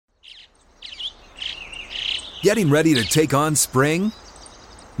Getting ready to take on spring?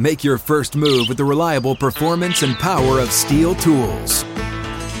 Make your first move with the reliable performance and power of Steel tools.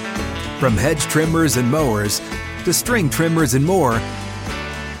 From hedge trimmers and mowers to string trimmers and more,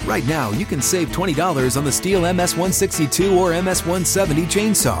 right now you can save $20 on the Steel MS-162 or MS-170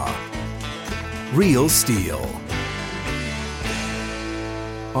 chainsaw. Real Steel.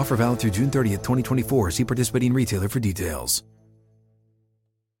 Offer valid through June 30th, 2024. See participating retailer for details.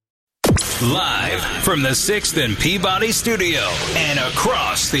 Live from the 6th and Peabody Studio and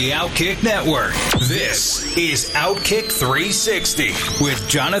across the Outkick Network, this is Outkick 360 with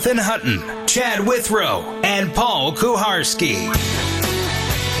Jonathan Hutton, Chad Withrow, and Paul Kuharsky.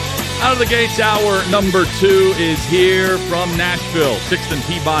 Out of the gates, hour number 2 is here from Nashville. 6th and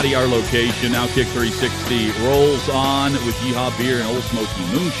Peabody, our location. Outkick 360 rolls on with Yeehaw Beer and Old Smoky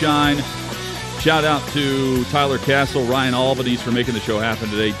Moonshine. Shout out to Tyler Castle, Ryan Albanese for making the show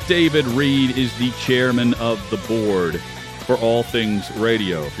happen today. David Reed is the chairman of the board for All Things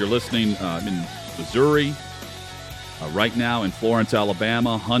Radio. If you're listening in Missouri, right now in Florence,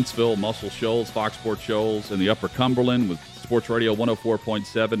 Alabama, Huntsville, Muscle Shoals, Fox Sports Shoals, and the Upper Cumberland with Sports Radio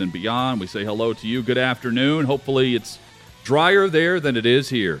 104.7 and beyond, we say hello to you. Good afternoon. Hopefully it's drier there than it is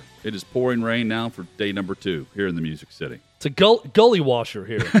here. It is pouring rain now for day number 2 here in the Music City. It's a gully washer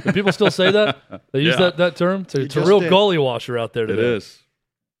here. Do people still say that? They use that term? It's a real gully washer out there today. It is.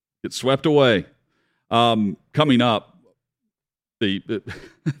 It's swept away. Coming up, the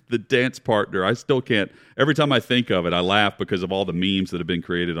dance partner, I still can't. Every time I think of it, I laugh because of all the memes that have been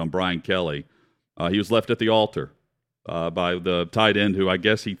created on Brian Kelly. He was left at the altar by the tight end who I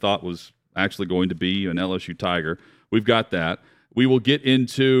guess he thought was actually going to be an LSU Tiger. We've got that. We will get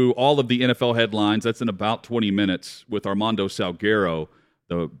into all of the NFL headlines. That's in about 20 minutes with Armando Salguero,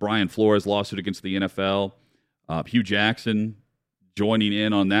 the Brian Flores lawsuit against the NFL. Hugh Jackson joining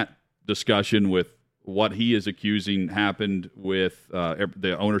in on that discussion with what he is accusing happened with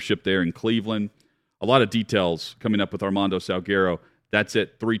the ownership there in Cleveland. A lot of details coming up with Armando Salguero. That's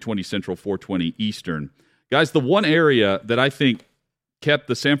at 3:20 Central, 4:20 Eastern. Guys, the one area that I think kept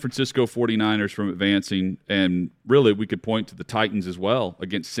the San Francisco 49ers from advancing, and really we could point to the Titans as well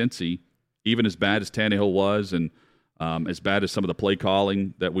against Cincy, even as bad as Tannehill was and as bad as some of the play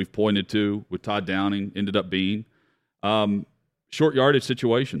calling that we've pointed to with Todd Downing ended up being, short yardage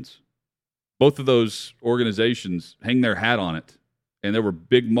situations. Both of those organizations hang their hat on it, and there were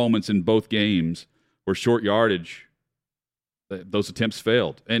big moments in both games where short yardage, those attempts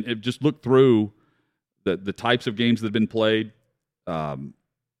failed. And it just looked through the types of games that have been played,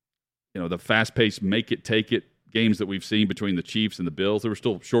 the fast-paced make-it-take-it games that we've seen between the Chiefs and the Bills. There were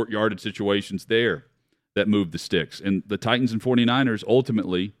still short yardage situations there that moved the sticks. And the Titans and 49ers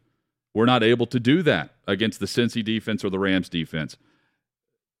ultimately were not able to do that against the Cincy defense or the Rams defense.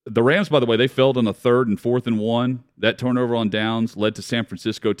 The Rams, by the way, they failed on a 3rd and 4th and 1. That turnover on downs led to San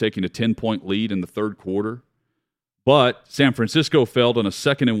Francisco taking a 10-point lead in the third quarter. But San Francisco failed on a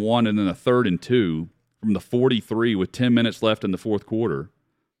 2nd and 1 and then a 3rd and 2 from the 43 with 10 minutes left in the fourth quarter.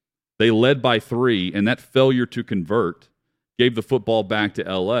 They led by 3, and that failure to convert gave the football back to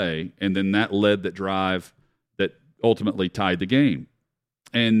L.A., and then that led that drive that ultimately tied the game.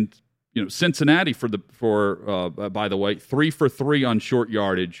 And Cincinnati, by the way, 3 for 3 on short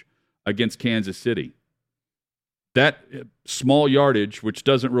yardage against Kansas City. That small yardage, which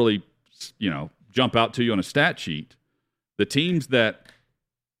doesn't really, jump out to you on a stat sheet, the teams that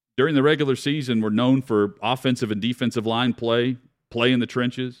during the regular season were known for offensive and defensive line play in the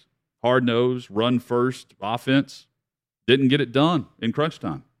trenches, hard-nosed, run-first offense, didn't get it done in crunch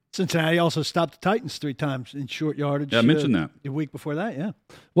time. Cincinnati also stopped the Titans 3 times in short yardage. Yeah, I mentioned that. The week before that, yeah.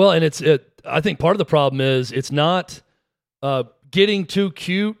 Well, and I think part of the problem is it's not getting too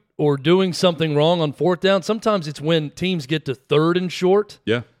cute or doing something wrong on 4th down. Sometimes it's when teams get to 3rd and short.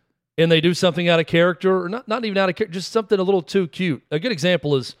 Yeah. And they do something out of character, or not even out of character, just something a little too cute. A good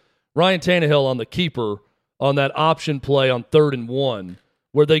example is Ryan Tannehill on the keeper on that option play on 3rd and 1,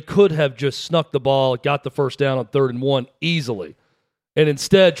 where they could have just snuck the ball, got the first down on 3rd and 1 easily, and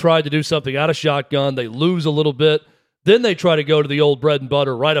instead tried to do something out of shotgun. They lose a little bit. Then they try to go to the old bread and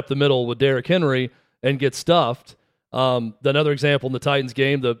butter right up the middle with Derrick Henry and get stuffed. Another example in the Titans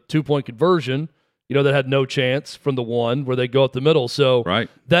game, the 2-point conversion, that had no chance from the 1 where they go up the middle. So right.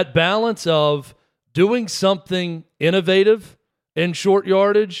 That balance of doing something innovative in short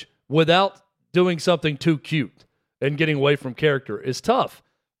yardage without doing something too cute and getting away from character is tough.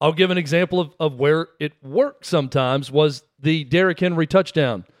 I'll give an example of where it worked sometimes was the Derrick Henry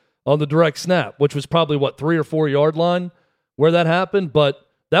touchdown on the direct snap, which was probably, 3 or 4 yard line where that happened. But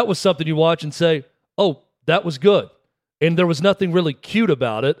that was something you watch and say, oh, that was good. And there was nothing really cute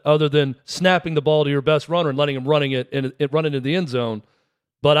about it other than snapping the ball to your best runner and letting him run it into the end zone.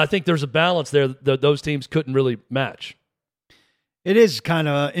 But I think there's a balance there that those teams couldn't really match. It is kind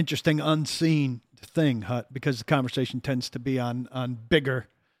of an interesting unseen thing, Hut, because the conversation tends to be on bigger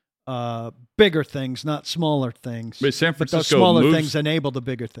things, not smaller things. But San But Francisco those smaller moves, things enable the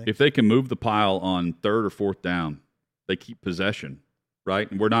bigger things. if they can move the pile on third or fourth down, they keep possession, right?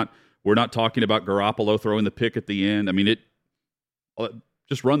 And we're not talking about Garoppolo throwing the pick at the end. I mean,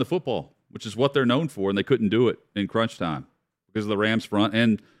 just run the football, which is what they're known for, and they couldn't do it in crunch time because of the Rams front,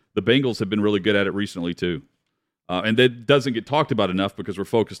 and the Bengals have been really good at it recently too. And that doesn't get talked about enough because we're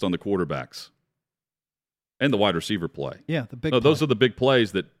focused on the quarterbacks and the wide receiver play. Yeah, the big. Those are the big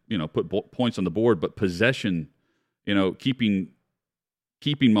plays that put points on the board. But possession, keeping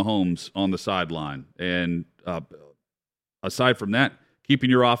Mahomes on the sideline, and aside from that, keeping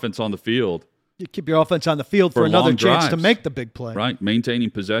your offense on the field. You keep your offense on the field for another long chance to drives. make the big play. Right, maintaining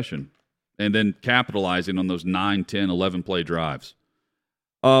possession, and then capitalizing on those 9, 10, 11 play drives.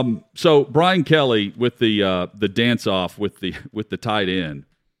 So Brian Kelly with the dance off with the tight end,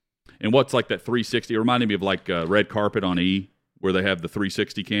 and what's like that 360? It reminded me of like Red Carpet on E, where they have the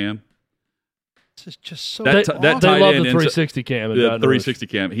 360 cam. This is just so. That awful. tight They love end the ends up- 360 cam. in The Baton Rouge. 360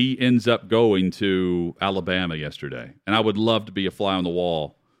 cam. He ends up going to Alabama yesterday, and I would love to be a fly on the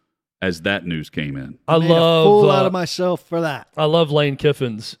wall as that news came in. I Made a love fool out of myself for that. I love Lane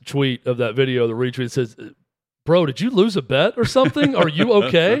Kiffin's tweet of that video. The retweet says, "Bro, did you lose a bet or something? Are you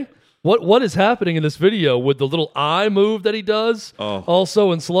okay? What is happening in this video with the little eye move that he does? Oh.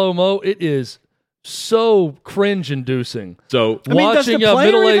 Also in slow mo, it is so cringe-inducing. So I mean, does the Watching a player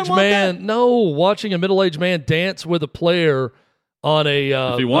middle-aged even want man, watching a middle-aged man dance with a player on a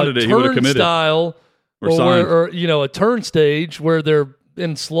If he wanted it, he would've committed. turnstile Or or signed. a turn stage where they're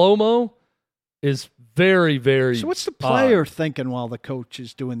in slow mo is very, very. So what's the odd. player thinking while the coach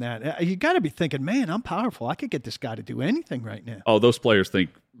is doing that? You got to be thinking, man, I'm powerful. I could get this guy to do anything right now. those players think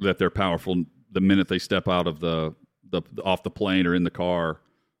that they're powerful the minute they step out of the off the plane or in the car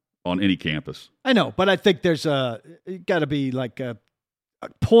on any campus. I know, but I think there's got to be like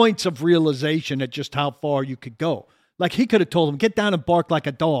points of realization at just how far you could go. Like he could have told him, get down and bark like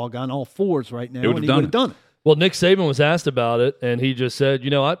a dog on all fours right now, He would've and he done would have it. done it. Well, Nick Saban was asked about it, and he just said,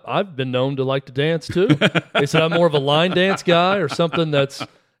 I've been known to like to dance too. He said, I'm more of a line dance guy or something that's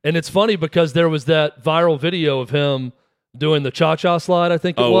 – and it's funny because there was that viral video of him doing the cha-cha slide, I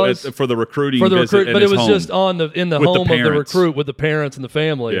think it was. For the recruiting For the visit recruit, at but it his was home. just in the With the home of the parents. recruit with the parents and the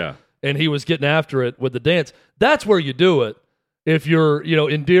family. Yeah. And he was getting after it with the dance. That's where you do it if you're,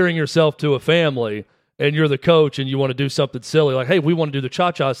 endearing yourself to a family and you're the coach and you want to do something silly like, hey, we want to do the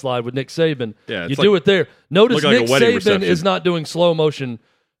cha-cha slide with Nick Saban. Yeah, you it's do like- it there. Notice look like a Nick wedding Saban reception. is not doing slow motion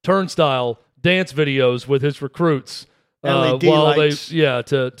turnstile dance videos with his recruits LED while lights.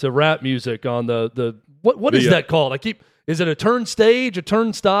 to rap music on the what is that called? Is it a turn stage, a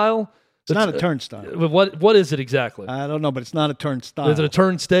turnstile? It's not a turnstile. What is it exactly? I don't know, but it's not a turnstile. Is it a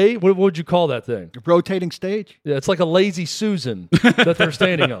turn stage? What would you call that thing? rotating stage? Yeah, it's like a lazy Susan that they're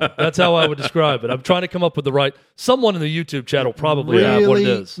standing on. That's how I would describe it. I'm trying to come up with the right. Someone in the YouTube chat will probably have what it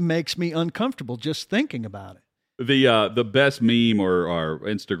Really is. makes me uncomfortable just thinking about it. The best meme or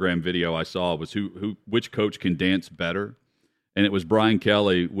Instagram video I saw was which coach can dance better, and it was Brian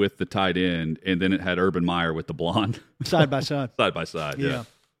Kelly with the tight end, and then it had Urban Meyer with the blonde Side by side. side by side. Yeah.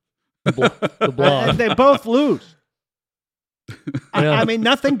 The blog. And they both lose. Yeah. I mean,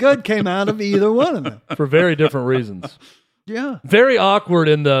 nothing good came out of either one of them. For very different reasons. Yeah. Very awkward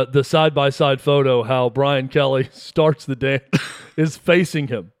in the side by side photo. How Brian Kelly starts the dance is facing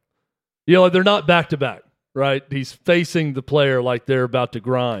him. They're not back to back, right? He's facing the player like they're about to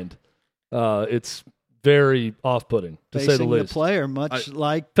grind. It's very off-putting, to say the Facing least. player, much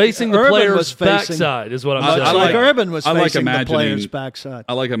like Facing the Urban player's was facing, backside is what I'm I- saying. Much I like like- Urban was I like facing the imagining- player's backside.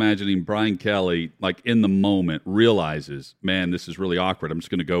 I like imagining Brian Kelly, like in the moment, realizes, man, this is really awkward. I'm just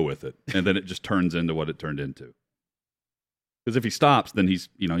going to go with it, and then it just turns into what it turned into. Because if he stops, then he's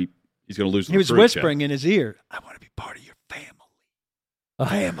going to lose. The He was recruit whispering in his ear, I want to be part of your family.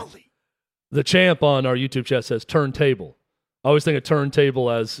 Family. The champ on our YouTube chat says turntable. I always think of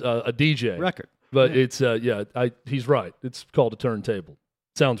turntable as a DJ. Record. But it's, he's right. It's called a turntable.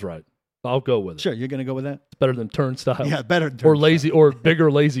 Sounds right. I'll go with it. Sure, you're going to go with that? It's better than turnstile. Yeah, better than Or turnstile. lazy, or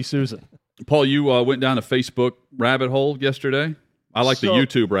bigger lazy Susan. Paul, you went down a Facebook rabbit hole yesterday. I like the So-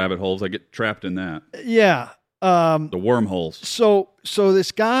 YouTube rabbit holes. I get trapped in that. Yeah. The wormholes. So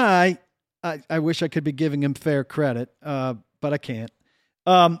this guy, I wish I could be giving him fair credit, but I can't.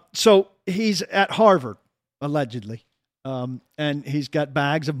 So he's at Harvard, allegedly, and he's got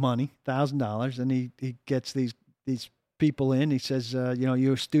bags of money, $1,000, and he gets these people in. He says,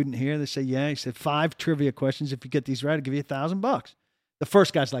 you're a student here. They say, yeah. He said, 5 trivia questions. If you get these right, I'll give you $1,000. The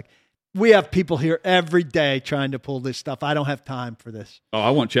first guy's like, we have people here every day trying to pull this stuff. I don't have time for this. Oh,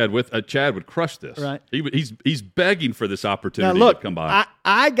 I want Chad with Chad would crush this. Right. He's begging for this opportunity Now, look, to come by.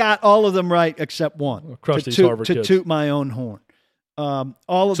 I got all of them right except one. Crush these Harvard kids. To toot my own horn.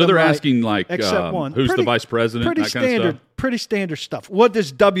 All of so them they're right, asking like except one. Who's the vice president? Pretty that standard. Kind of stuff? Pretty standard stuff. What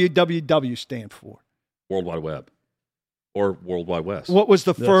does WWW stand for? World Wide Web or World Wide West. What was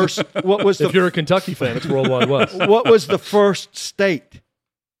the first? What was If you're a Kentucky fan, it's World Wide West. What was the first state?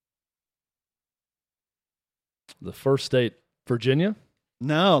 The first state, Virginia?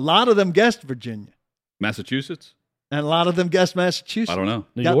 No, a lot of them guessed Virginia, Massachusetts? and a lot of them guessed Massachusetts. I don't know.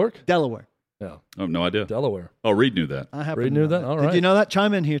 New York? Delaware. Yeah. I have no idea. Delaware. Oh, Reed knew that. I happen Reed to knew know that? All Did right. you know that?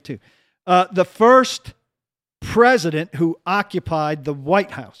 Chime in here too. The first president who occupied the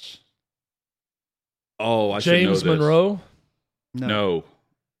White House. Oh, I should know James this. Monroe? No.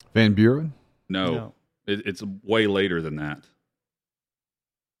 Van Buren? No. It's way later than that.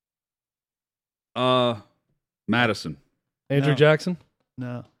 Madison. Andrew No. Jackson?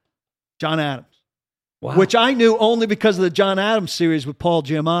 No. John Adams. Wow. Which I knew only because of the John Adams series with Paul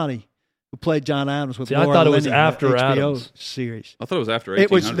Giamatti, who played John Adams with See, I Laura thought it was Linney, after the HBO Adams. series. I thought it was after It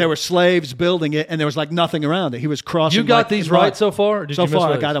 1800. was there were slaves building it, and there was like nothing around it. He was crossing. You got like, these mud. right so far? Or did So you miss far,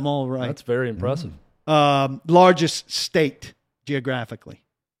 I those? got them all right. That's very impressive. Largest state geographically.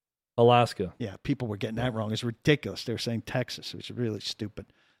 Alaska. Yeah, people were getting that wrong. It's ridiculous. They were saying Texas. It was really stupid.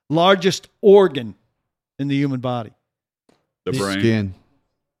 Largest organ in the human body. the brain. Skin.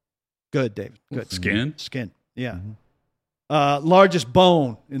 Good, David. Good. Skin? Skin. Yeah. Largest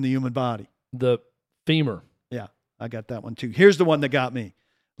bone in the human body. The femur. Yeah, I got that one too. Here's the one that got me.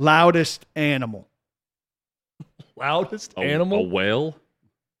 Loudest animal. Loudest A animal? whale?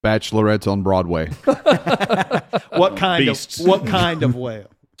 Bachelorettes on Broadway. What kind Beasts. of what kind of whale?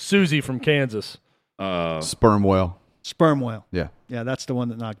 Susie from Kansas. Sperm whale. Sperm whale. Yeah. Yeah, that's the one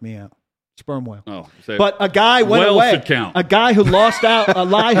that knocked me out. Sperm whale. Oh, say But a guy went Whale away. should count. A guy who lost out. A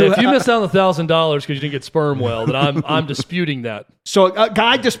lie who. If you missed out on $1,000 because you didn't get sperm well, then I'm disputing that. So a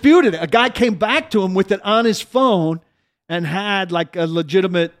guy disputed it. A guy came back to him with it on his phone and had like a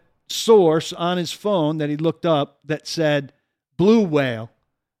legitimate source on his phone that he looked up that said blue whale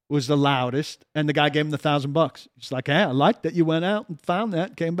was the loudest, and the guy gave him the $1,000. He's like, "Hey, I like that you went out and found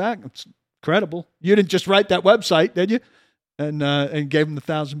that, came back. It's credible. You didn't just write that website, did you?" And gave him the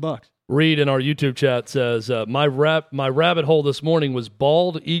 $1,000. Reed in our YouTube chat says, my rabbit hole this morning was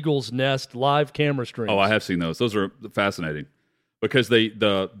bald eagle's nest live camera streams. Oh, I have seen those. Those are fascinating because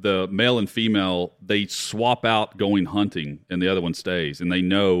the male and female, they swap out going hunting and the other one stays, and they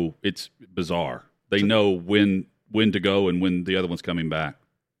know it's bizarre. They know when to go and when the other one's coming back.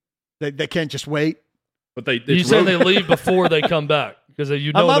 They can't just wait. But they You said they leave before they come back because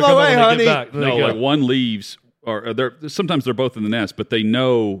you know I'm they're on my coming way, when they honey. get back. Then No, they go. like one leaves, or sometimes they're both in the nest, but they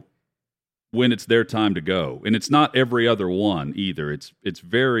know when it's their time to go, and it's not every other one either. It's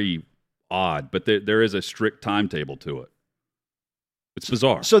very odd, but there is a strict timetable to it. It's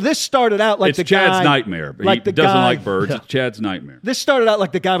bizarre. So this started out like it's the Chad's guy, nightmare. But like he the doesn't guy- like birds. Yeah. It's Chad's nightmare. This started out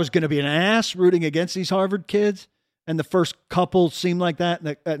like the guy was going to be an ass rooting against these Harvard kids, and the first couple seemed like that,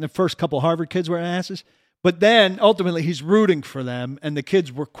 and the first couple Harvard kids were asses. But then ultimately he's rooting for them, and the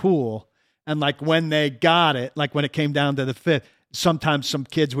kids were cool. And like when they got it, like when it came down to the fifth, sometimes some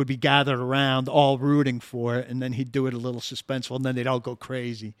kids would be gathered around all rooting for it, and then he'd do it a little suspenseful, and then they'd all go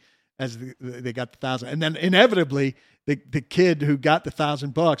crazy as they got the $1,000. And then inevitably, the kid who got the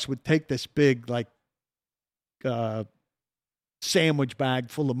 $1,000 would take this big like sandwich bag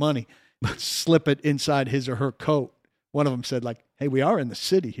full of money, slip it inside his or her coat. One of them said like, "Hey, we are in the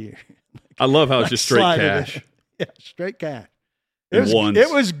city here." I love how it's just straight Slide it cash. in. Yeah, straight cash. In ones. It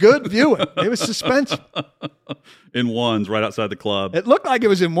was good viewing. It was suspense. In ones right outside the club. It looked like it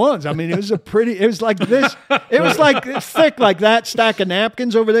was in ones. I mean, it was like this. It was like thick, like that stack of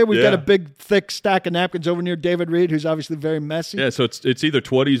napkins over there. We've got Yeah. a big, thick stack of napkins over near David Reed, who's obviously very messy. Yeah, so it's either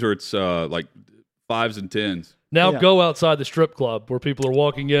 20s or it's like 5s and 10s. Now Yeah. go outside the strip club where people are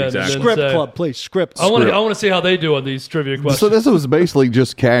walking in. Exactly. And then Script say, club, please. Script. I want to see how they do on these trivia questions. So this was basically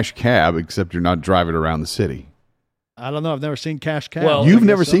just cash cab, except you're not driving around the city. I don't know. I've never seen Cash Cow. Well, You've I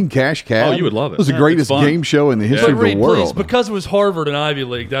never guess so. seen Cash Cab? Oh, you would love it. It was the Yeah, greatest it's fun. game show in the Yeah. history But of Reed, the world. please, because it was Harvard and Ivy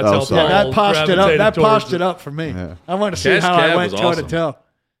League, that's Oh, how sorry. Paul That poshed it up. gravitated That towards poshed it up for me. Yeah. I want to see Cash how I Cab went was toe awesome. to toe.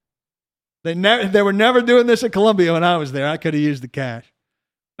 They were never doing this at Columbia when I was there. I could have used the cash.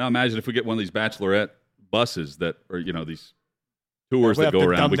 Now imagine if we get one of these bachelorette buses that are, these tours We that have go to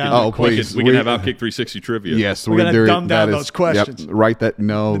around. dumb We down can, the questions. we can have Outkick 360 trivia. Yes, We're gonna dumb down that those is- questions. Yep, right. That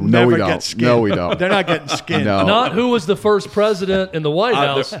no, They we never don't. get skinned. No, we don't. They're not getting skinned. No. Not who was the first president in the White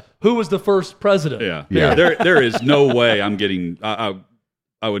House. Who was the first president? Yeah. Yeah. There is no way I'm getting. I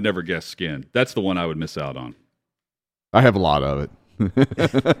would never guess skin. That's the one I would miss out on. I have a lot of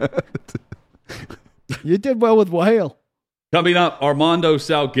it. You did well with whale. Coming up, Armando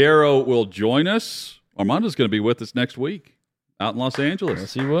Salguero will join us. Armando's going to be with us next week out in Los Angeles.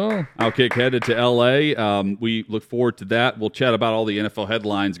 Yes, he will. Outkick headed to L.A. We look forward to that. We'll chat about all the NFL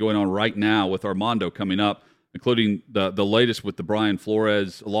headlines going on right now with Armando coming up, including the latest with the Brian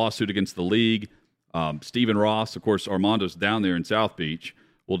Flores lawsuit against the league. Stephen Ross, of course, Armando's down there in South Beach.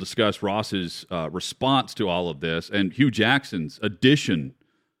 We'll discuss Ross's response to all of this and Hugh Jackson's addition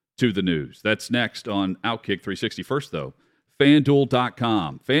to the news. That's next on Outkick 360. First, though,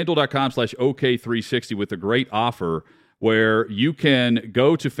 FanDuel.com. FanDuel.com/OK360 with a great offer where you can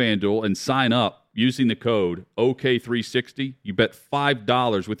go to FanDuel and sign up using the code OK360. You bet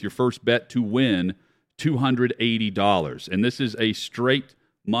 $5 with your first bet to win $280. And this is a straight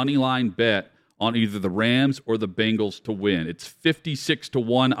money line bet on either the Rams or the Bengals to win. It's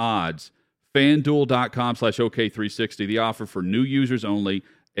 56-1 odds. FanDuel.com/OK360. The offer for new users only.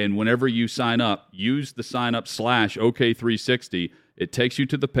 And whenever you sign up, use the sign up /OK360. It takes you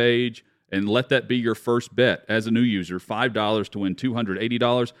to the page, and let that be your first bet as a new user. $5 to win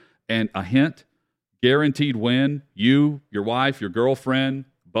 $280. And a hint, guaranteed win. You, your wife, your girlfriend,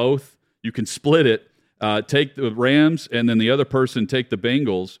 both. You can split it. Take the Rams, and then the other person take the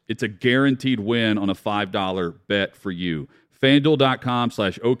Bengals. It's a guaranteed win on a $5 bet for you.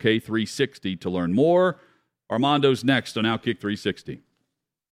 FanDuel.com/OK360 to learn more. Armando's next on Outkick 360.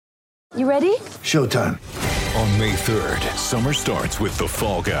 You ready? Showtime. On May 3rd, summer starts with The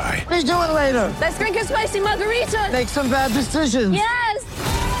Fall Guy. Let's do it later. Let's drink a spicy margarita. Make some bad decisions. Yes!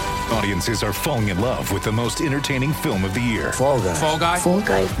 Audiences are falling in love with the most entertaining film of the year. Fall guy. Fall Guy? Fall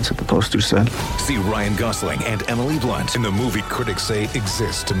guy. That's what the poster said. See Ryan Gosling and Emily Blunt in the movie critics say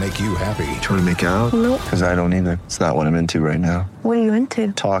exists to make you happy. Trying to make it out? Nope. Because I don't either. It's not what I'm into right now. What are you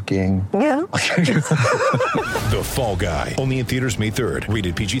into? Talking. Yeah. The Fall Guy. Only in theaters May 3rd.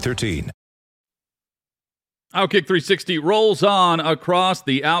 Rated PG-13. Outkick 360 rolls on across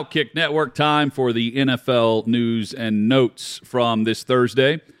the Outkick Network. Time for the NFL news and notes from this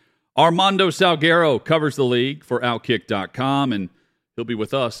Thursday. Armando Salguero covers the league for Outkick.com, and he'll be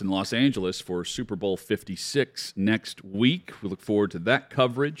with us in Los Angeles for Super Bowl 56 next week. We look forward to that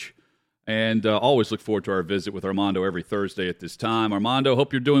coverage, and always look forward to our visit with Armando every Thursday at this time. Armando,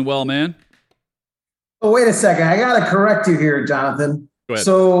 hope you're doing well, man. Oh, wait a second. I got to correct you here, Jonathan. Go ahead.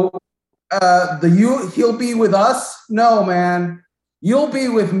 So he'll be with us? No, man. You'll be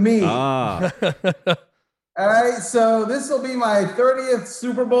with me. Ah, All right. So this will be my 30th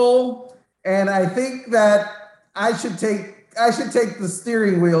Super Bowl, and I think that I should take the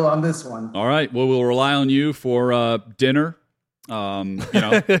steering wheel on this one. all right. Well, we'll rely on you for dinner.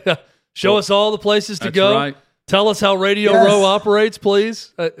 Show us all the places to That's go. right. Tell us how Radio Yes. Row operates,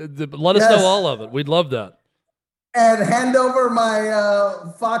 please. Let us Yes. know all of it. We'd love that. And hand over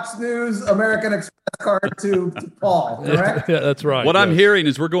my Fox News American Express card to Paul, correct? Yeah, that's right. What I'm yes. hearing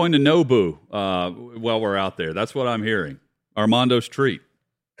is we're going to Nobu while we're out there. That's what I'm hearing. Armando's treat.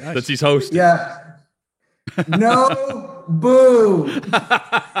 That's he's hosting. Yeah. No boo.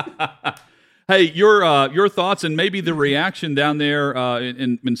 Hey, your thoughts and maybe the reaction down there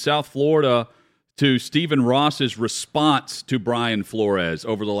in South Florida to Stephen Ross's response to Brian Flores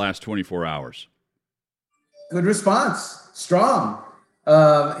over the last 24 hours. Good response. Strong.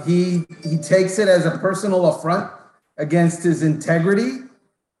 He takes it as a personal affront against his integrity.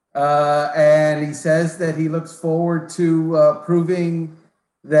 And he says that he looks forward to proving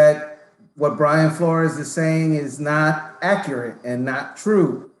that what Brian Flores is saying is not accurate and not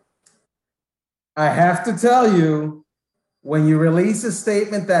true. I have to tell you, when you release a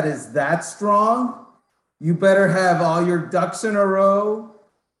statement that is that strong, you better have all your ducks in a row.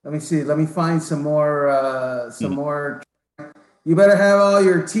 Let me see. Let me find some more. You better have all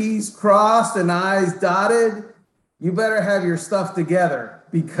your T's crossed and I's dotted. You better have your stuff together,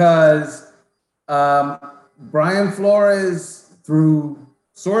 because Brian Flores, through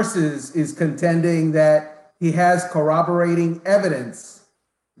sources, is contending that he has corroborating evidence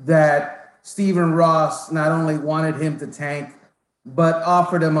that Stephen Ross not only wanted him to tank, but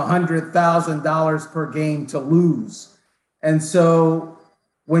offered him $100,000 per game to lose. And so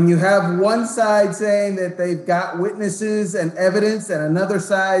when you have one side saying that they've got witnesses and evidence, and another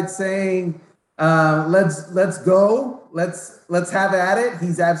side saying, let's go, let's have at it,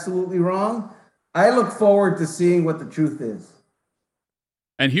 he's absolutely wrong. I look forward to seeing what the truth is.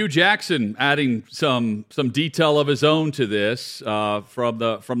 And Hugh Jackson adding some detail of his own to this from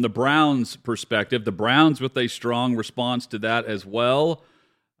the Browns' perspective. The Browns with a strong response to that as well.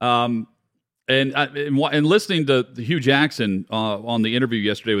 And listening to Hugh Jackson on the interview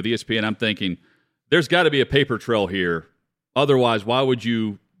yesterday with ESPN, I'm thinking there's got to be a paper trail here. Otherwise, why would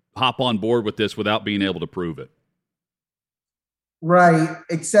you hop on board with this without being able to prove it? Right,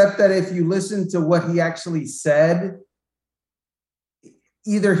 except that if you listen to what he actually said,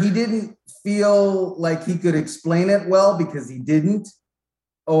 either he didn't feel like he could explain it well because he didn't,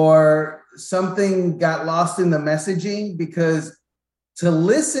 or something got lost in the messaging, because to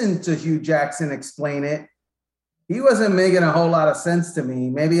listen to Hugh Jackson explain it, he wasn't making a whole lot of sense to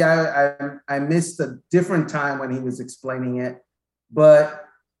me. Maybe I missed a different time when he was explaining it. But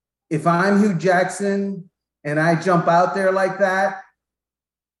if I'm Hugh Jackson and I jump out there like that,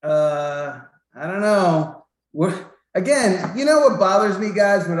 I don't know. Again, you know what bothers me,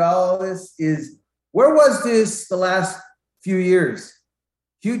 guys, with all of this is, where was this the last few years?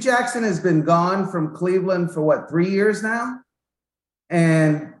 Hugh Jackson has been gone from Cleveland for 3 years now?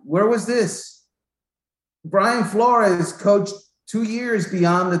 And where was this? Brian Flores coached 2 years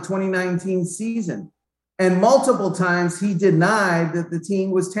beyond the 2019 season. And multiple times he denied that the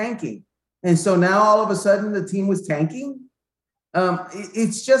team was tanking. And so now all of a sudden the team was tanking?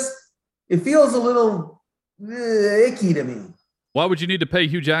 It feels a little icky to me. Why would you need to pay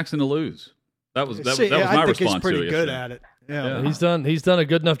Hugh Jackson to lose? That was my response to it. I think he's pretty good at it. Yeah. He's done a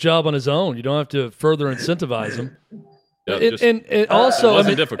good enough job on his own. You don't have to further incentivize him. And also,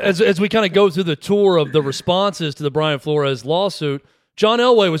 as we kind of go through the tour of the responses to the Brian Flores lawsuit, John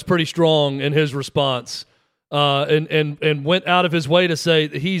Elway was pretty strong in his response, and went out of his way to say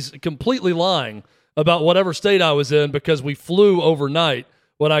that he's completely lying about whatever state I was in, because we flew overnight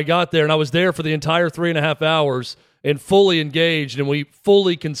when I got there, and I was there for the entire 3.5 hours and fully engaged, and we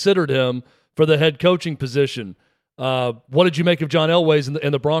fully considered him for the head coaching position. What did you make of John Elway's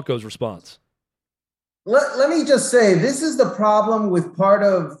and the Broncos' response? Let me just say, this is the problem with part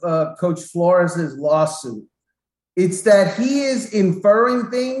of Coach Flores' lawsuit. It's that he is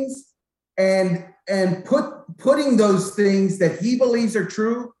inferring things and putting those things that he believes are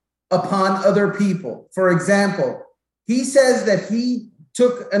true upon other people. For example, he says that he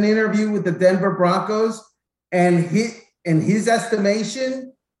took an interview with the Denver Broncos, and in his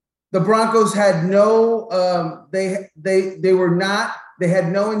estimation, the Broncos had they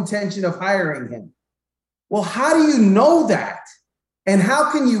had no intention of hiring him. Well, how do you know that? And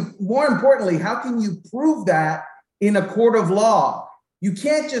more importantly, how can you prove that in a court of law? You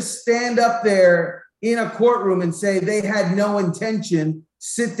can't just stand up there in a courtroom and say they had no intention,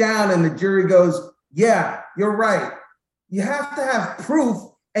 sit down, and the jury goes, yeah, you're right. You have to have proof,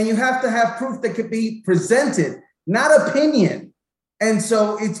 and you have to have proof that could be presented, not opinion. And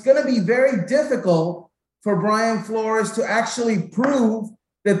so it's going to be very difficult for Brian Flores to actually prove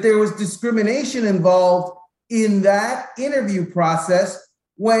that there was discrimination involved in that interview process,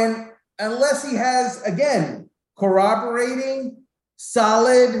 unless he has, again, corroborating,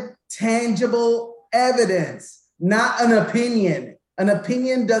 solid, tangible evidence, not an opinion. An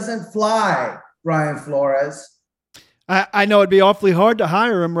opinion doesn't fly, Brian Flores. I know it'd be awfully hard to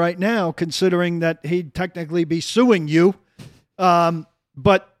hire him right now, considering that he'd technically be suing you.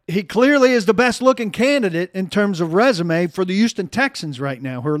 But he clearly is the best looking candidate in terms of resume for the Houston Texans right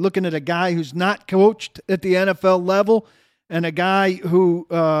now, who are looking at a guy who's not coached at the NFL level, and a guy who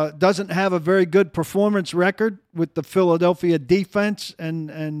doesn't have a very good performance record with the Philadelphia defense,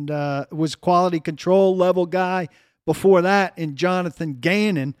 and was quality control level guy before that in Jonathan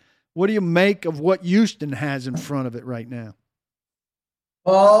Gannon. What do you make of what Houston has in front of it right now?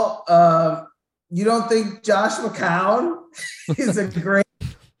 Paul, you don't think Josh McCown is a great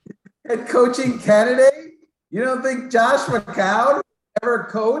head coaching candidate? You don't think Josh McCown, ever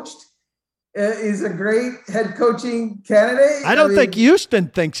coached, is a great head coaching candidate? I don't think Houston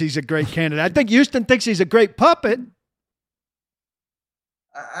thinks he's a great candidate. I think Houston thinks he's a great puppet.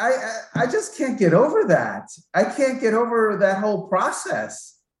 I just can't get over that. I can't get over that whole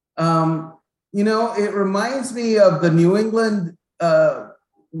process. It reminds me of the New England,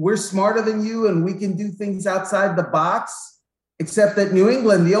 we're smarter than you and we can do things outside the box, except that New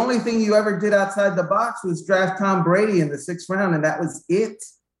England, the only thing you ever did outside the box was draft Tom Brady in the 6th round, and that was it.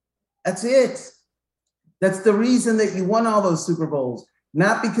 That's it. That's the reason that you won all those Super Bowls,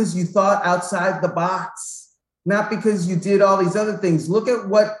 not because you thought outside the box, not because you did all these other things. Look at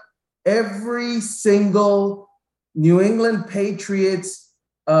what every single New England Patriots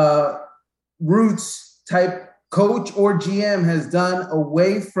roots type coach or GM has done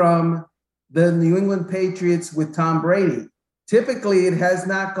away from the New England Patriots with Tom Brady. typically it has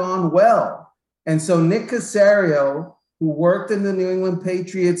not gone well. And so Nick Caserio, who worked in the New England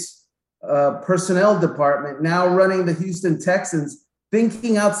Patriots personnel department, now running the Houston Texans,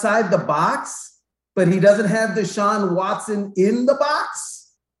 thinking outside the box, but he doesn't have Deshaun Watson in the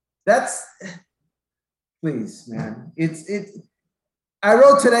box. Please, man. I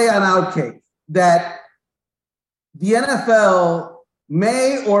wrote today on Outkick that the NFL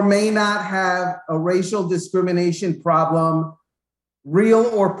may or may not have a racial discrimination problem, real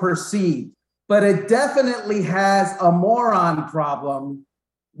or perceived, but it definitely has a moron problem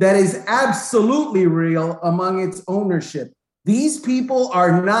that is absolutely real among its ownership. These people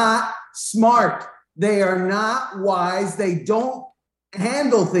are not smart. They are not wise. They don't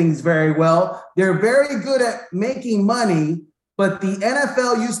handle things very well. They're very good at making money, but the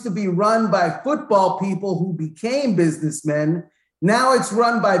NFL used to be run by football people who became businessmen. Now it's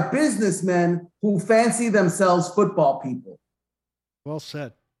run by businessmen who fancy themselves football people. Well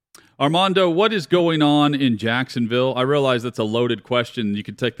said. Armando, what is going on in Jacksonville? I realize that's a loaded question. You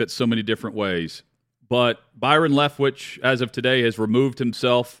can take that so many different ways. But Byron Leftwich, as of today, has removed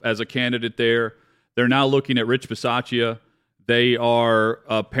himself as a candidate there. They're now looking at Rich Bisaccia. They are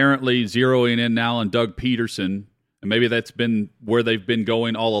apparently zeroing in now on Doug Peterson, and maybe that's been where they've been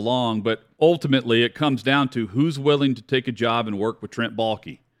going all along. But ultimately, it comes down to who's willing to take a job and work with Trent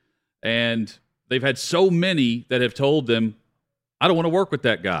Baalke. And they've had so many that have told them, I don't want to work with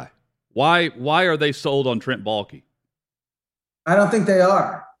that guy. Why are they sold on Trent Baalke? I don't think they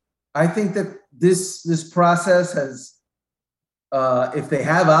are. I think that this process has, if they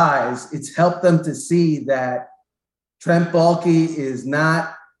have eyes, it's helped them to see that Trent Baalke is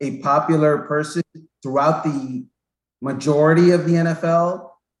not a popular person throughout the majority of the NFL.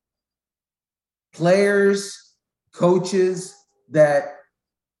 Players, coaches that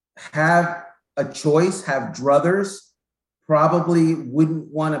have a choice, have druthers, probably wouldn't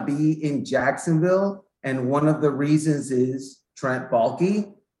want to be in Jacksonville. And one of the reasons is Trent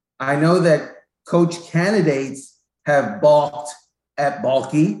Baalke. I know that coach candidates have balked at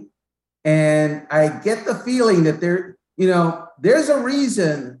Baalke. And I get the feeling that there's a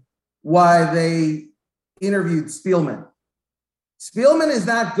reason why they interviewed Spielman. Spielman is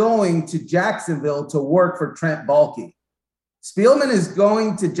not going to Jacksonville to work for Trent Baalke. Spielman is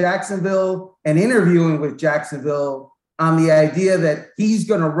going to Jacksonville and interviewing with Jacksonville on the idea that he's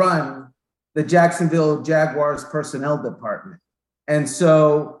going to run the Jacksonville Jaguars personnel department. And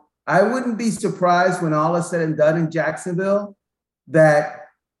so I wouldn't be surprised when all is said and done in Jacksonville that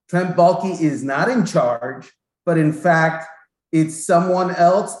Trent Baalke is not in charge, but in fact, it's someone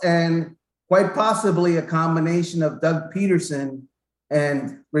else and quite possibly a combination of Doug Peterson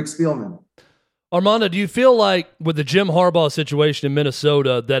and Rick Spielman. Armando, do you feel like with the Jim Harbaugh situation in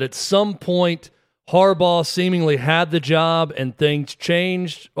Minnesota that at some point Harbaugh seemingly had the job and things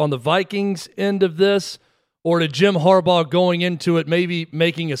changed on the Vikings end of this? Or did Jim Harbaugh going into it maybe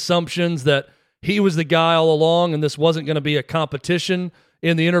making assumptions that he was the guy all along and this wasn't going to be a competition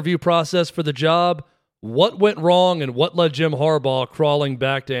in the interview process for the job? What went wrong and what led Jim Harbaugh crawling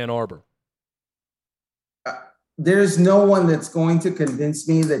back to Ann Arbor? There's no one that's going to convince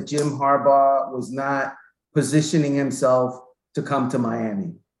me that Jim Harbaugh was not positioning himself to come to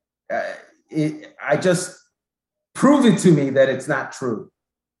Miami. I just prove it to me that it's not true,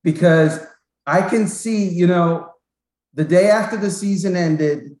 because I can see, the day after the season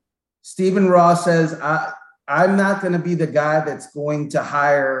ended, Stephen Ross says, I'm not going to be the guy that's going to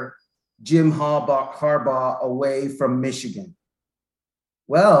hire Jim Harbaugh away from Michigan.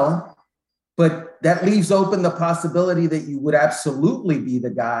 Well, but that leaves open the possibility that you would absolutely be the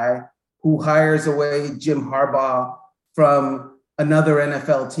guy who hires away Jim Harbaugh from another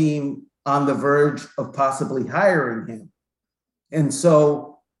NFL team on the verge of possibly hiring him. And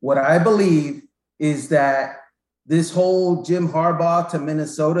so what I believe is that this whole Jim Harbaugh to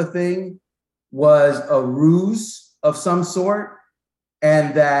Minnesota thing was a ruse of some sort,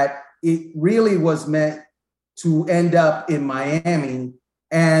 and that it really was meant to end up in Miami.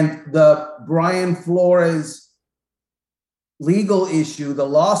 And the Brian Flores legal issue, the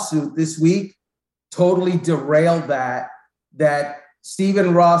lawsuit this week, totally derailed that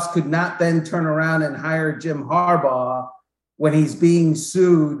Stephen Ross could not then turn around and hire Jim Harbaugh when he's being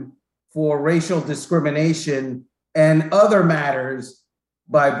sued for racial discrimination and other matters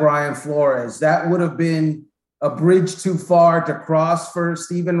by Brian Flores. That would have been a bridge too far to cross for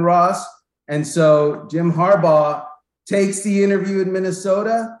Stephen Ross. And so Jim Harbaugh takes the interview in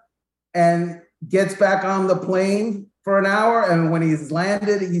Minnesota and gets back on the plane for an hour. And when he's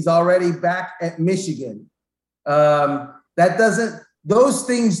landed, he's already back at Michigan. Those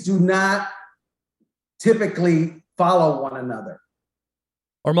things do not typically follow one another.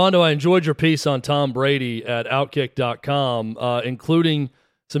 Armando, I enjoyed your piece on Tom Brady at Outkick.com, including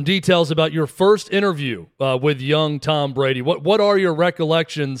some details about your first interview with young Tom Brady. What are your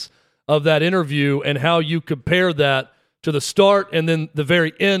recollections of that interview and how you compare that to the start and then the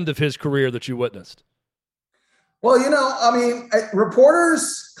very end of his career that you witnessed? Well,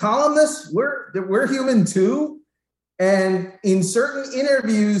 reporters, columnists, we're human too. And in certain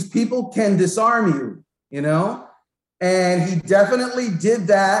interviews, people can disarm you, and he definitely did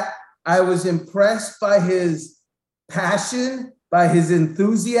that. I was impressed by his passion, by his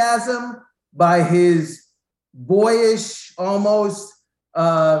enthusiasm, by his boyish, almost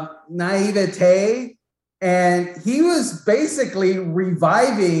naivete. And he was basically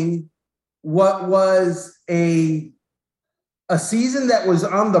reviving what was a season that was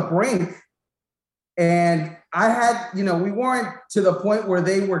on the brink. And I had, we weren't to the point where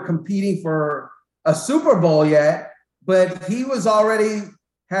they were competing for a Super Bowl yet, but he was already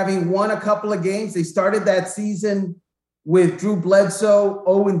having won a couple of games. They started that season with Drew Bledsoe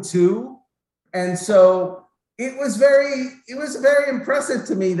 0-2. And so it was very impressive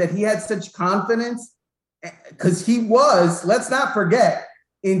to me that he had such confidence, because he was, let's not forget,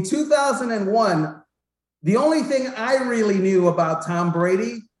 in 2001, the only thing I really knew about Tom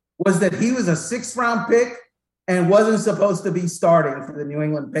Brady was that he was a 6th-round pick and wasn't supposed to be starting for the New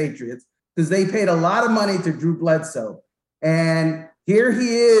England Patriots because they paid a lot of money to Drew Bledsoe. And here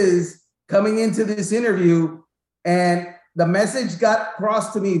he is coming into this interview, and the message got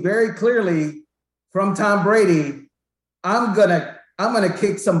across to me very clearly from Tom Brady: I'm gonna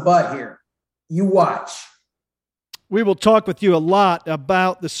kick some butt here. You watch. We will talk with you a lot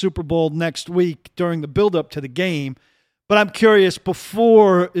about the Super Bowl next week during the build-up to the game. But I'm curious,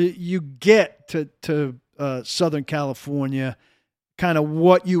 before you get to Southern California, kind of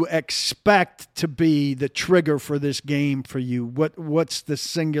what you expect to be the trigger for this game for you. What's the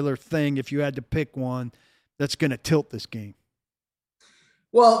singular thing, if you had to pick one, that's going to tilt this game?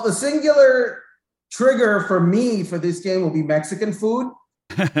 Well, the singular trigger for me for this game will be Mexican food.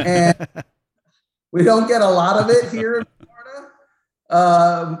 And we don't get a lot of it here in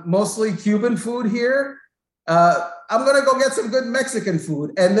Florida, mostly Cuban food here. I'm going to go get some good Mexican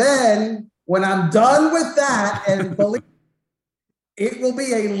food. And then when I'm done with that, and believe it will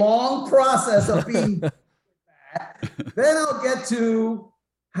be a long process of being that, then I'll get to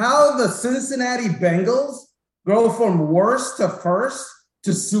how the Cincinnati Bengals go from worst to first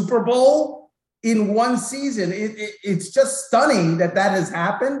to Super Bowl in one season. It's just stunning that has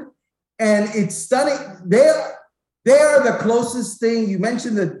happened. And it's stunning. They are the closest thing. You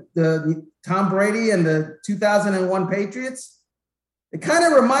mentioned the Tom Brady and the 2001 Patriots. They kind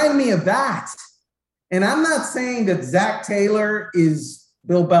of remind me of that. And I'm not saying that Zach Taylor is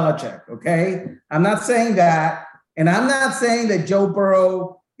Bill Belichick, okay? I'm not saying that. And I'm not saying that Joe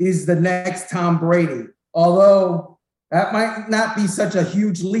Burrow is the next Tom Brady, although that might not be such a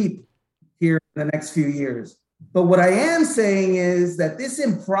huge leap here in the next few years. But what I am saying is that this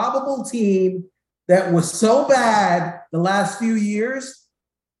improbable team that was so bad the last few years,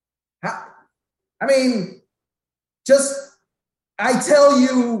 I tell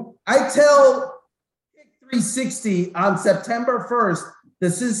 360 on September 1st, the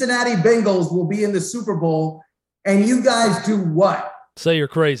Cincinnati Bengals will be in the Super Bowl, and you guys do what? Say you're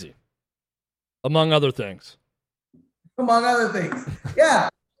crazy, among other things. Among other things. Yeah.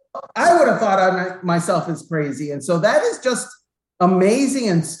 I would have thought of myself as crazy. And so that is just amazing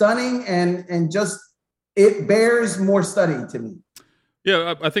and stunning, and just it bears more study to me.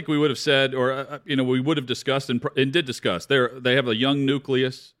 Yeah, I think we would have said, or we would have discussed and did discuss. They have a young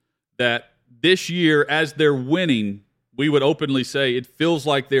nucleus that this year, as they're winning, we would openly say it feels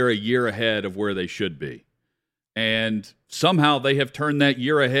like they're a year ahead of where they should be. And somehow they have turned that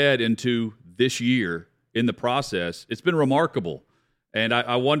year ahead into this year in the process. It's been remarkable. And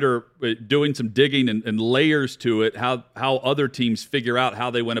I wonder, doing some digging and layers to it, how other teams figure out how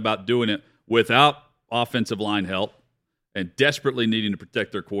they went about doing it without offensive line help and desperately needing to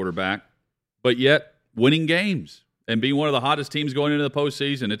protect their quarterback, but yet winning games and being one of the hottest teams going into the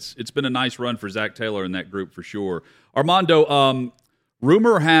postseason. It's been a nice run for Zach Taylor and that group for sure. Armando,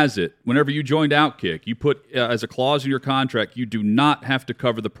 rumor has it, whenever you joined Outkick, you put as a clause in your contract, you do not have to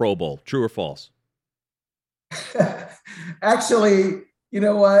cover the Pro Bowl. True or false? Actually, you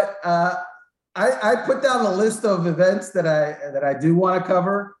know what? I put down a list of events that I do want to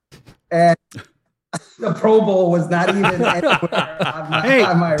cover, and the Pro Bowl was not even anywhere on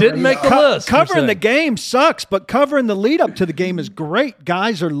my didn't radar. make the list. Covering the game sucks, but covering the lead up to the game is great.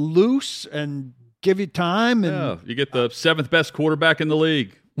 Guys are loose and give you time. And Yeah, you get the 7th best quarterback in the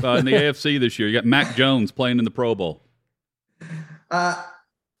league in the AFC this year? You got Mac Jones playing in the Pro Bowl.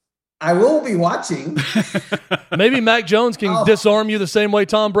 I will be watching. Maybe Mac Jones can disarm you the same way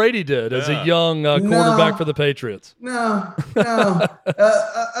Tom Brady did as a young quarterback for the Patriots. No.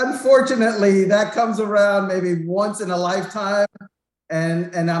 Unfortunately, that comes around maybe once in a lifetime,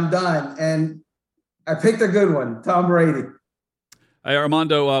 and I'm done. And I picked a good one, Tom Brady. Hey,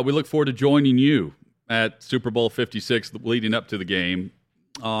 Armando, we look forward to joining you at Super Bowl 56 leading up to the game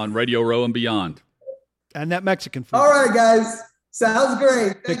on Radio Row and beyond. And that Mexican food. All right, guys. Sounds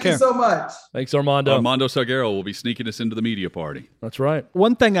great. Thank you so much. Thanks, Armando. Armando Salguero will be sneaking us into the media party. That's right.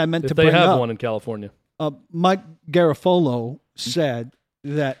 One thing I meant to bring up. They have one in California. Mike Garafolo said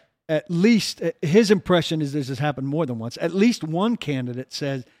that at least his impression is this has happened more than once. At least one candidate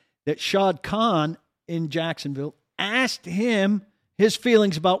says that Shad Khan in Jacksonville asked him his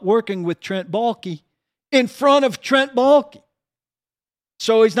feelings about working with Trent Baalke in front of Trent Baalke.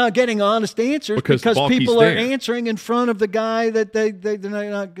 So he's not getting honest answers because people are answering in front of the guy that they're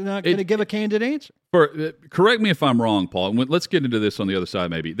not going to give a candid answer. Correct me if I'm wrong, Paul. Let's get into this on the other side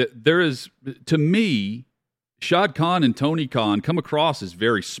maybe. There is, to me, Shad Khan and Tony Khan come across as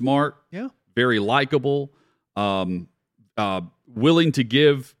very smart, very likable, willing to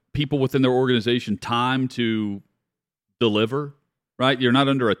give people within their organization time to deliver, right? You're not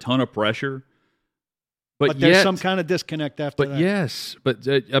under a ton of pressure. But there's some kind of disconnect after that. Yes, but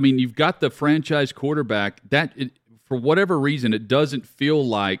I mean, you've got the franchise quarterback. For whatever reason, it doesn't feel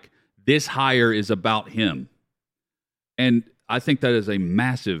like this hire is about him. And I think that is a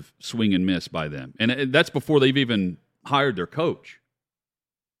massive swing and miss by them. And that's before they've even hired their coach.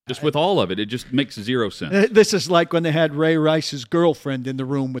 Just with all of it, it just makes zero sense. This is like when they had Ray Rice's girlfriend in the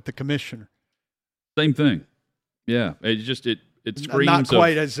room with the commissioner. Same thing. Yeah, it screams not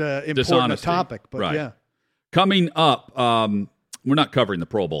quite of as important dishonesty. a topic, but right. yeah. Coming up, we're not covering the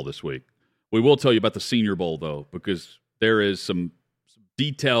Pro Bowl this week. We will tell you about the Senior Bowl, though, because there is some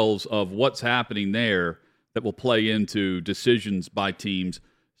details of what's happening there that will play into decisions by teams,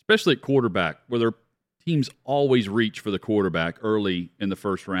 especially at quarterback, where their teams always reach for the quarterback early in the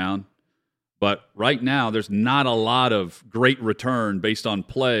first round. But right now, there's not a lot of great return based on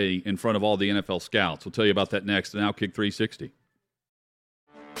play in front of all the NFL scouts. We'll tell you about that next on Outkick 360.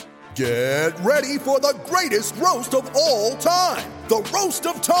 Get ready for the greatest roast of all time, the Roast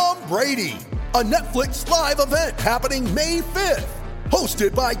of Tom Brady, a Netflix live event happening May 5th.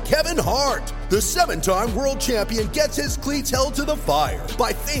 Hosted by Kevin Hart, the 7-time world champion gets his cleats held to the fire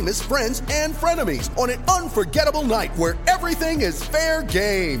by famous friends and frenemies on an unforgettable night where everything is fair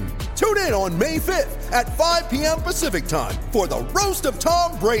game. Tune in on May 5th at 5 p.m. Pacific time for the Roast of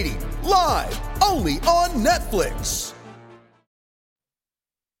Tom Brady, live only on Netflix.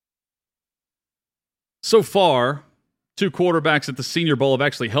 So far, two quarterbacks at the Senior Bowl have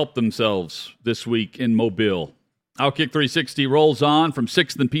actually helped themselves this week in Mobile. Outkick 360 rolls on from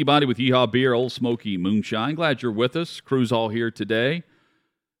 6th and Peabody with Yeehaw Beer, Old Smoky Moonshine. Glad you're with us. Crew's all here today.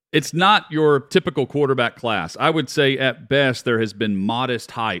 It's not your typical quarterback class. I would say at best there has been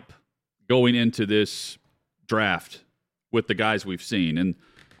modest hype going into this draft with the guys we've seen. And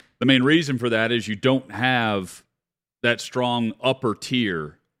the main reason for that is you don't have that strong upper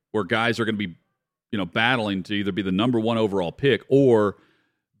tier where guys are going to be battling to either be the number one overall pick or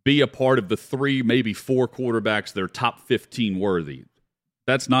be a part of the 3, maybe 4 quarterbacks that are top 15 worthy.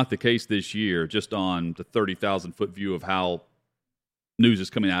 That's not the case this year, just on the 30,000-foot view of how news is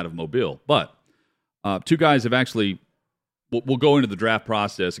coming out of Mobile. But two guys have actually will go into the draft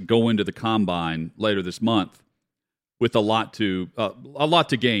process and go into the combine later this month with a lot to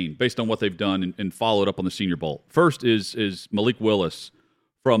gain based on what they've done and followed up on the Senior Bowl. First is Malik Willis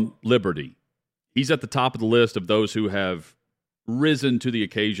from Liberty. He's at the top of the list of those who have risen to the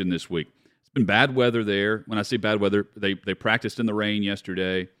occasion this week. It's been bad weather there. When I say bad weather, they practiced in the rain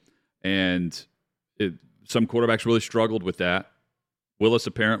yesterday, and some quarterbacks really struggled with that. Willis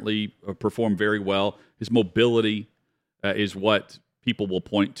apparently performed very well. His mobility is what people will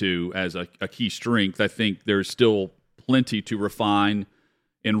point to as a key strength. I think there's still plenty to refine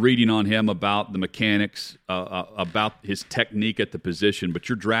in reading on him about the mechanics, about his technique at the position, but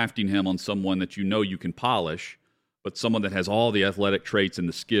you're drafting him on someone that you can polish, but someone that has all the athletic traits and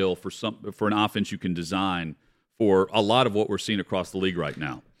the skill for an offense you can design for a lot of what we're seeing across the league right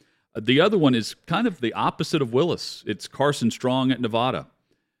now. The other one is kind of the opposite of Willis. It's Carson Strong at Nevada.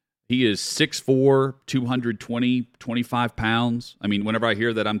 He is 6'4", 220, 25 pounds. I mean, whenever I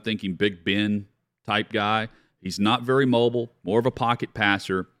hear that, I'm thinking Big Ben type guy. He's not very mobile, more of a pocket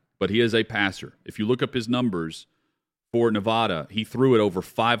passer, but he is a passer. If you look up his numbers for Nevada, he threw it over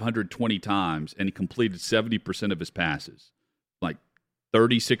 520 times, and he completed 70% of his passes. Like,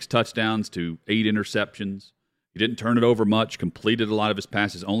 36 touchdowns to 8 interceptions. He didn't turn it over much, completed a lot of his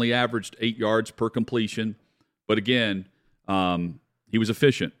passes, only averaged 8 yards per completion. But again, he was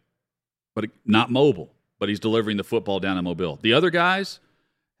efficient, but not mobile. But he's delivering the football down in Mobile. The other guys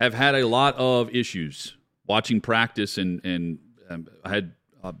have had a lot of issues watching practice, and I had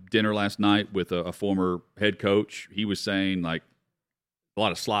dinner last night with a former head coach. He was saying, like, a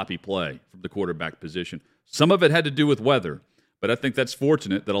lot of sloppy play from the quarterback position. Some of it had to do with weather, but I think that's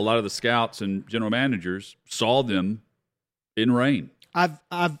fortunate that a lot of the scouts and general managers saw them in rain.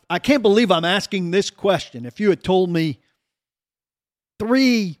 I can't believe I'm asking this question. If you had told me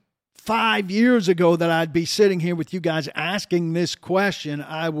 3-5 years ago that I'd be sitting here with you guys asking this question,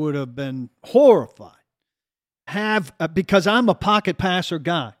 I would have been horrified. Because I'm a pocket passer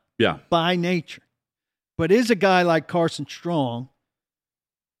guy by nature. But is a guy like Carson Strong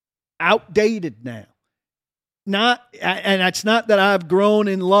outdated now? And it's not that I've grown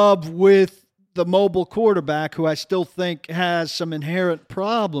in love with the mobile quarterback, who I still think has some inherent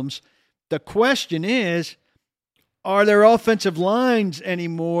problems. The question is, are there offensive lines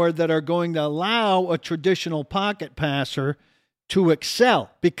anymore that are going to allow a traditional pocket passer to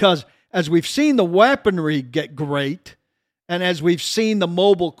excel? Because as we've seen the weaponry get great, and as we've seen the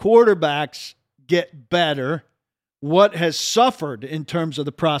mobile quarterbacks get better, what has suffered in terms of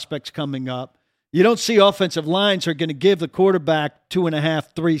the prospects coming up, you don't see offensive lines are going to give the quarterback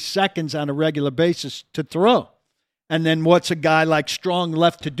 2.5-3 seconds on a regular basis to throw. And then what's a guy like Strong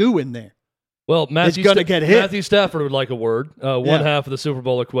left to do in there? Well, Matthew Stafford would like a word, one half of the Super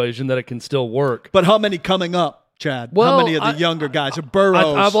Bowl equation, that it can still work. But how many coming up, Chad? Well, how many of the younger guys?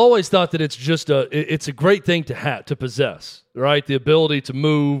 Burrows. I've always thought that it's just it's a great thing to possess, right? The ability to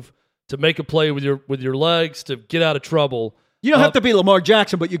move, to make a play with your legs, to get out of trouble. You don't have to be Lamar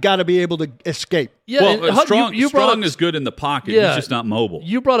Jackson, but you got to be able to escape. Yeah, well, Strong is good in the pocket. He's just not mobile.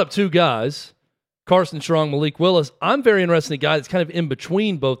 You brought up two guys, Carson Strong, Malik Willis. I'm very interested in a guy that's kind of in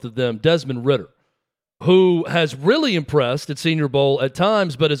between both of them, Desmond Ridder, who has really impressed at Senior Bowl at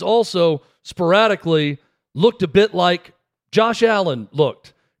times, but has also sporadically looked a bit like Josh Allen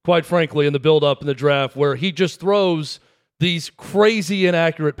looked, quite frankly, in the build-up in the draft, where he just throws these crazy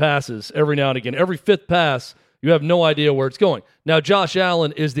inaccurate passes every now and again. Every fifth pass, you have no idea where it's going. Now, Josh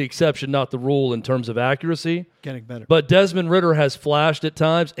Allen is the exception, not the rule in terms of accuracy. Getting better. But Desmond Ridder has flashed at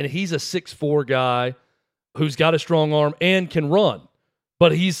times, and he's a 6'4" guy who's got a strong arm and can run. But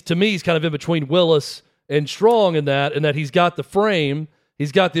to me, he's kind of in between Willis and Strong in that he's got the frame,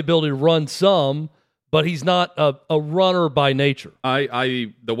 he's got the ability to run some, but he's not a runner by nature.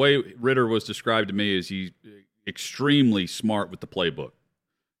 The way Ridder was described to me is he's extremely smart with the playbook.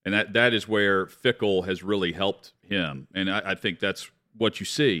 And that is where Fickell has really helped him. And I think that's what you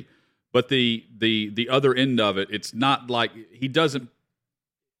see. But the other end of it, it's not like he doesn't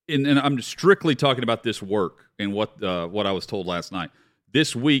 – and I'm strictly talking about this work and what I was told last night.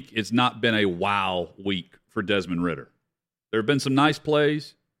 This week, it's not been a wow week for Desmond Ridder. There have been some nice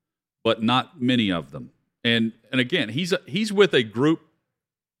plays, but not many of them. And again, he's with a group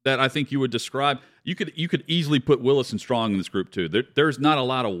that I think you would describe – You could easily put Willis and Strong in this group too. There's not a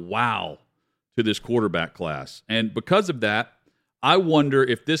lot of wow to this quarterback class. And because of that, I wonder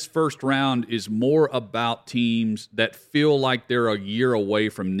if this first round is more about teams that feel like they're a year away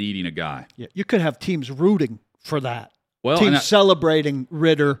from needing a guy. Yeah, you could have teams rooting for that. Well, teams celebrating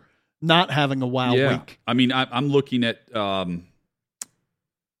Ridder not having a wow week. I mean, I'm looking at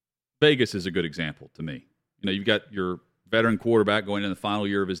Vegas is a good example to me. You know, you've got your veteran quarterback going in the final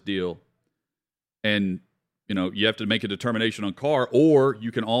year of his deal. And, you know, you have to make a determination on Carr, or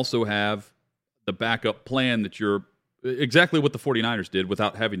you can also have the backup plan that you're exactly what the 49ers did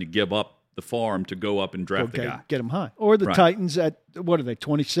without having to give up the farm to go up and draft the guy. Get him high. Or the Titans at, what are they,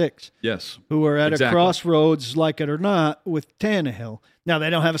 26? Yes. Who are at a crossroads, like it or not, with Tannehill. Now, they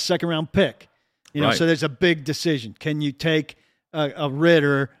don't have a second-round pick. You know, so there's a big decision. Can you take a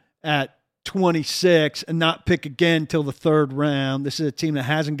Ridder at 26 and not pick again till the third round? This is a team that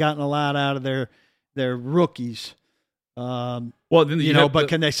hasn't gotten a lot out of their rookies. Well, then but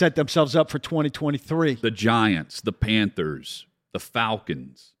can they set themselves up for 2023? The Giants, the Panthers, the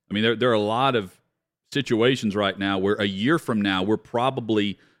Falcons. I mean, there are a lot of situations right now where a year from now, we're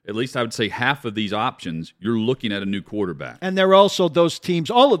probably, at least I would say half of these options, you're looking at a new quarterback. And there are also those teams,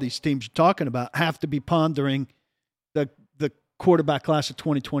 all of these teams you're talking about, have to be pondering the quarterback class of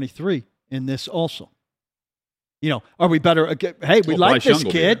 2023 in this also. You know, are we better? Hey, we like this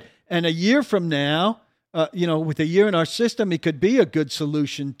kid. And a year from now, with a year in our system, he could be a good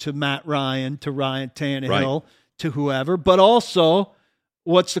solution to Matt Ryan, to Ryan Tannehill, to whoever. But also,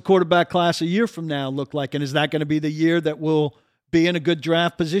 what's the quarterback class a year from now look like? And is that going to be the year that will be in a good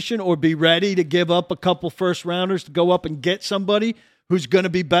draft position or be ready to give up a couple first rounders to go up and get somebody who's going to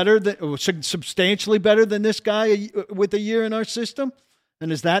be better or substantially better than this guy with a year in our system?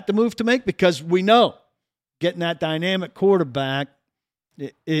 And is that the move to make? Because we know getting that dynamic quarterback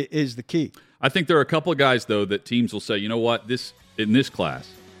is the key. I think there are a couple of guys, though, that teams will say, you know what, in this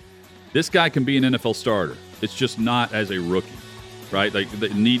class, this guy can be an NFL starter. It's just not as a rookie, right? Like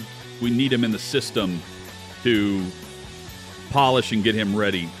we need him in the system to polish and get him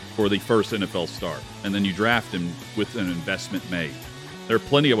ready for the first NFL start. And then you draft him with an investment made. There are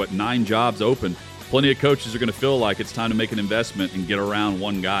plenty of 9 jobs open. Plenty of coaches are going to feel like it's time to make an investment and get around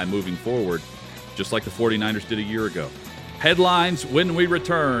one guy moving forward, just like the 49ers did a year ago. Headlines when we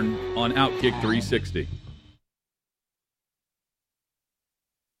return on Outkick 360.